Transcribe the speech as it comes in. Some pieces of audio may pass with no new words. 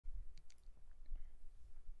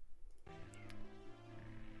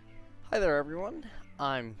Hi there everyone,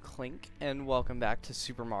 I'm Clink and welcome back to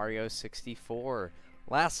Super Mario 64.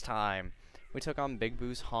 Last time, we took on Big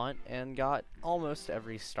Boo's Haunt and got almost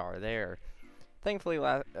every star there. Thankfully,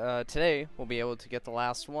 today we'll be able to get the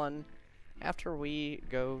last one after we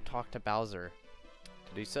go talk to Bowser.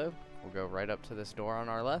 To do so, we'll go right up to this door on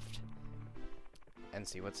our left and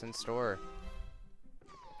see what's in store.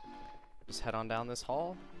 Just head on down this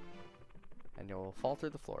hall and you'll fall through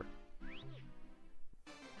the floor.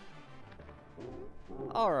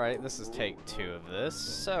 Alright, this is take 2 of this.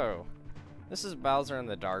 So, this is Bowser in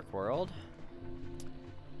the Dark World.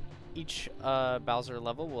 Each Bowser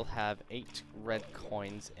level will have 8 red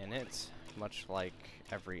coins in it, much like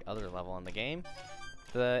every other level in the game.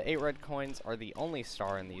 The 8 red coins are the only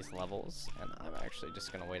star in these levels, and I'm actually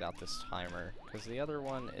just going to wait out this timer, because the other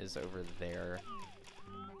one is over there,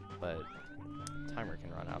 but the timer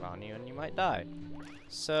can run out on you and you might die.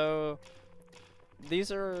 So,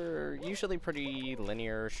 these are usually pretty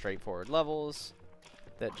linear, straightforward levels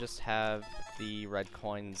that just have the red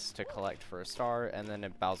coins to collect for a star and then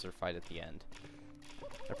a Bowser fight at the end.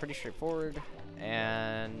 They're pretty straightforward,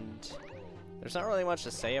 and there's not really much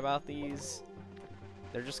to say about these.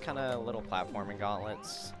 They're just kind of little platforming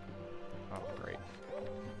gauntlets. Oh, great.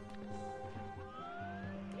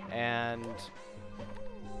 And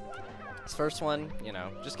this first one, you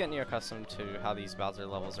know, just getting you accustomed to how these Bowser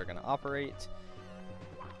levels are going to operate.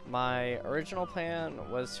 My original plan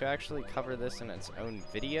was to actually cover this in its own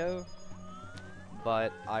video,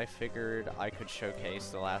 but I figured I could showcase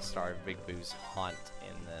the last star of Big Boo's Haunt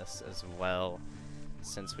in this as well,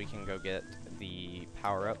 since we can go get the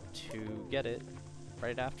power-up to get it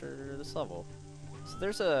right after this level. So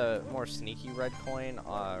there's a more sneaky red coin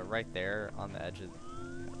right there on the edge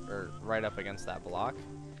of, or right up against that block.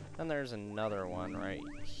 Then there's another one right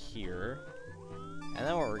here. And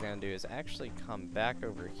then what we're going to do is actually come back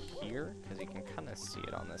over here, because you can kind of see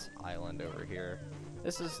it on this island over here.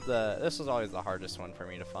 This was always the hardest one for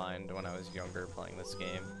me to find when I was younger playing this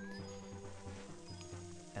game.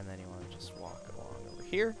 And then you want to just walk along over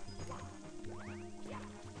here.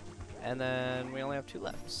 And then we only have 2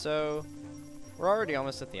 left. So we're already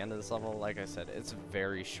almost at the end of this level. Like I said, it's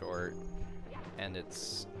very short, and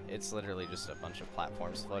it's literally just a bunch of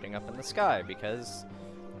platforms floating up in the sky, because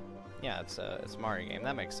yeah, it's a Mario game.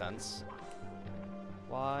 That makes sense.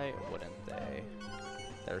 Why wouldn't they?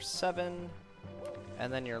 There's 7,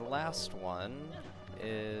 and then your last one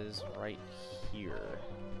is right here.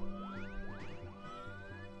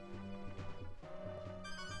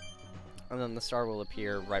 And then the star will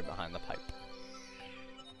appear right behind the pipe.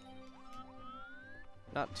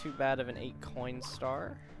 Not too bad of an 8 coin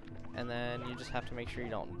star. And then you just have to make sure you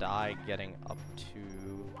don't die getting up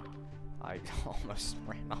to... I almost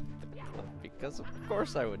ran off the cliff, because of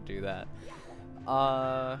course I would do that.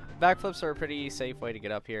 Backflips are a pretty safe way to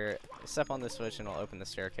get up here. Step on the switch and it'll open the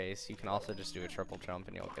staircase. You can also just do a triple jump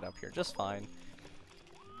and you'll get up here just fine.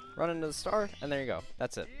 Run into the star, and there you go.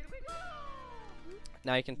 That's it.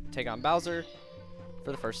 Now you can take on Bowser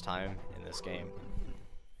for the first time in this game.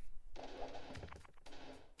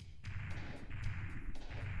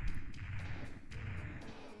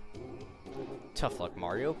 Tough luck,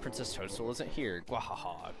 Mario. Princess Toadstool isn't here.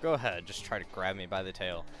 Gwahaha. Go ahead, just try to grab me by the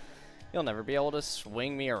tail. You'll never be able to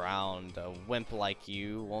swing me around. A wimp like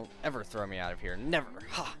you won't ever throw me out of here. Never.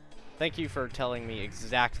 Ha! Thank you for telling me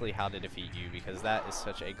exactly how to defeat you, because that is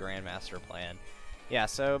such a grandmaster plan. Yeah,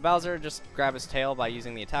 so Bowser, just grab his tail by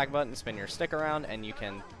using the attack button, spin your stick around, and you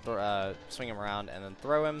can swing him around and then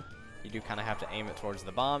throw him. You do kind of have to aim it towards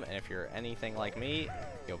the bomb, and if you're anything like me,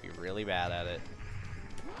 you'll be really bad at it.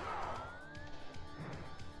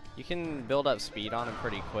 You can build up speed on him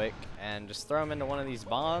pretty quick and just throw him into one of these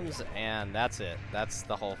bombs, and that's it. That's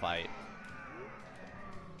the whole fight.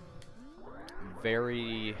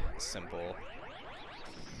 Very simple.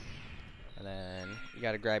 And then you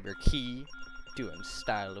gotta grab your key, doing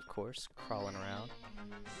style of course, crawling around.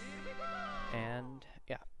 And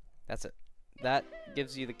yeah, that's it. That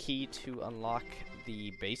gives you the key to unlock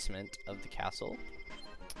the basement of the castle,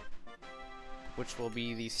 which will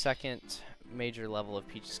be the second major level of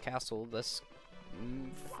Peach's Castle, thus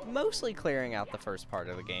mostly clearing out the first part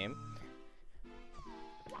of the game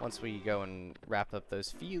once we go and wrap up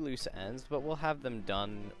those few loose ends, but we'll have them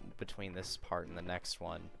done between this part and the next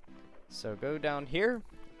one. So go down here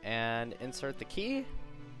and insert the key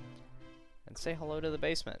and say hello to the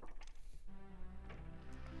basement.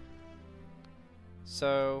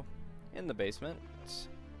 So in the basement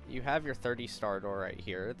you have your 30 star door right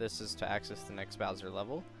here. This is to access the next Bowser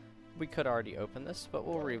level. We could already open this, but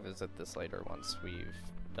we'll revisit this later once we've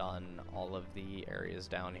done all of the areas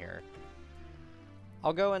down here.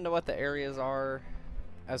 I'll go into what the areas are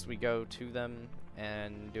as we go to them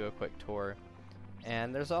and do a quick tour.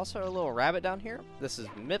 And there's also a little rabbit down here. This is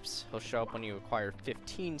Mips. He'll show up when you acquire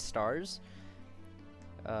 15 stars.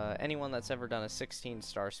 Anyone that's ever done a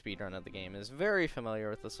 16-star speedrun of the game is very familiar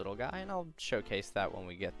with this little guy, and I'll showcase that when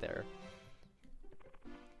we get there.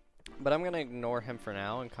 But I'm going to ignore him for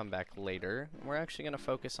now and come back later. We're actually going to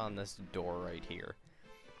focus on this door right here.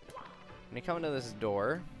 When you come into this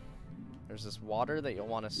door, there's this water that you'll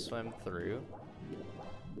want to swim through.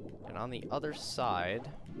 And on the other side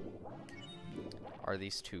are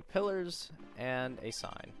these two pillars and a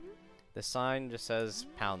sign. The sign just says,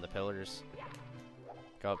 pound the pillars.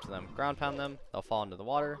 Go up to them, ground pound them, they'll fall into the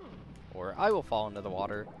water, or I will fall into the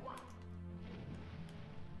water.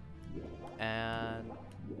 And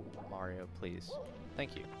Mario, please.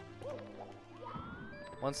 Thank you.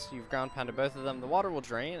 Once you've ground pounded both of them, the water will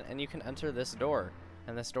drain, and you can enter this door.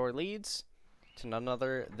 And this door leads to none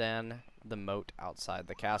other than the moat outside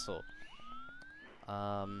the castle.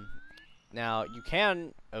 Now, you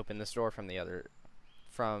can open this door from the other...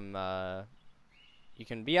 you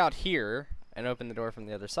can be out here and open the door from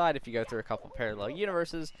the other side if you go through a couple parallel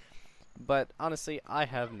universes, but honestly, I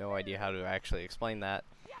have no idea how to actually explain that,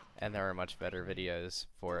 and there are much better videos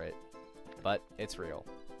for it, but it's real.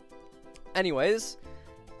 Anyways,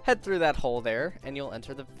 head through that hole there, and you'll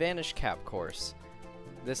enter the Vanish Cap course.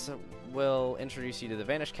 This will introduce you to the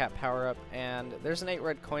Vanish Cap power-up, and there's an 8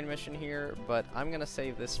 red coin mission here, but I'm going to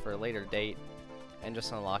save this for a later date, and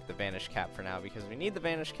just unlock the Vanish Cap for now, because we need the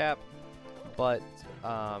Vanish Cap, but,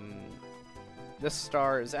 this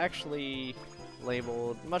star is actually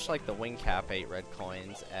labeled, much like the Wing Cap 8 red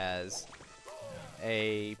coins, as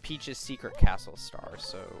a Peach's Secret Castle star,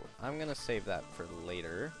 so I'm going to save that for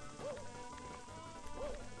later.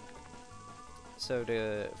 So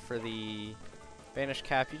for the Vanish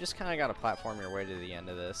Cap, you just kind of got to platform your way to the end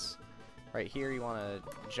of this. Right here, you want to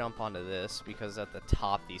jump onto this, because at the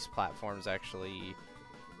top, these platforms actually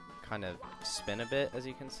kind of spin a bit, as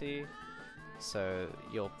you can see. So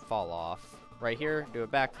you'll fall off. Right here, do a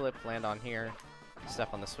backflip, land on here,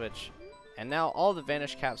 step on the switch, and now all the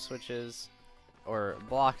Vanish Cap switches, or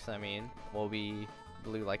blocks I mean, will be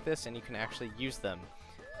blue like this, and you can actually use them.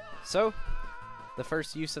 So, the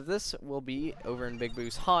first use of this will be over in Big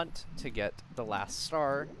Boo's Haunt to get the last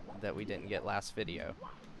star that we didn't get last video.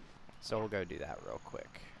 So we'll go do that real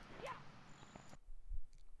quick.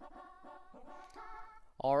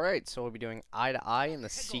 Alright, so we'll be doing Eye to Eye in the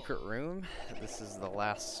secret room. This is the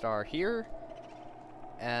last star here.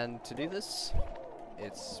 And to do this,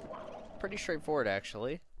 it's pretty straightforward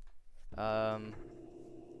actually. Actually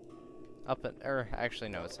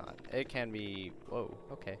no, it's not. It can be, whoa,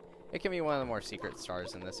 okay. It can be one of the more secret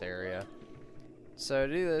stars in this area. So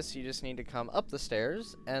to do this, you just need to come up the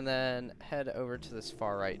stairs and then head over to this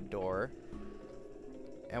far right door.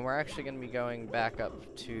 And we're actually going to be going back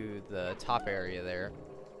up to the top area there.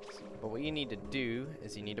 But what you need to do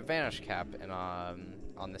is you need a Vanish Cap, and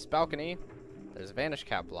on this balcony, there's a Vanish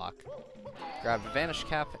Cap block. Grab the Vanish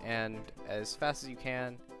Cap, and as fast as you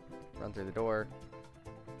can, run through the door,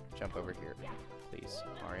 jump over here, please,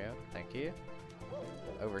 Mario, thank you.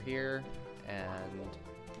 Over here, and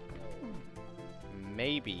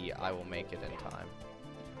maybe I will make it in time.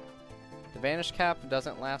 The Vanish Cap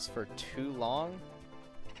doesn't last for too long.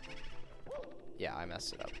 Yeah, I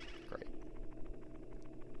messed it up. Great.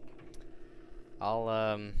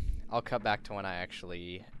 I'll cut back to when I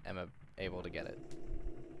actually am able to get it.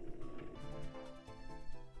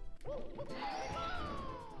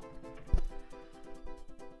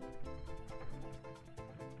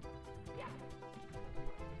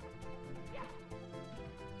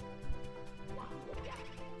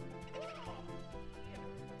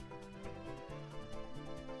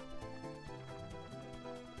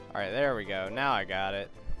 Alright, there we go. Now I got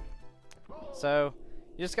it. So,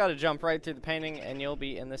 you just gotta jump right through the painting and you'll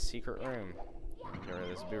be in this secret room. Get rid of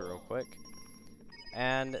this boot real quick.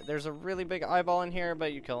 And there's a really big eyeball in here,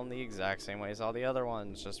 but you kill him the exact same way as all the other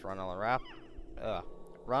ones. Just run a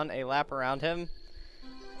lap around him,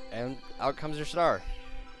 and out comes your star.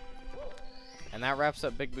 And that wraps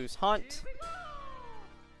up Big Boo's Haunt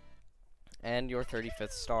and your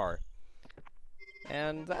 35th star.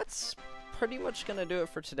 And that's pretty much gonna do it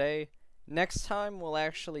for today. Next time we'll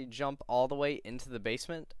actually jump all the way into the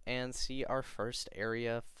basement and see our first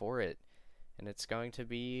area for it, and it's going to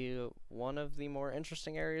be one of the more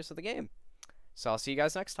interesting areas of the game. So I'll see you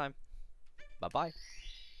guys next time. Bye bye.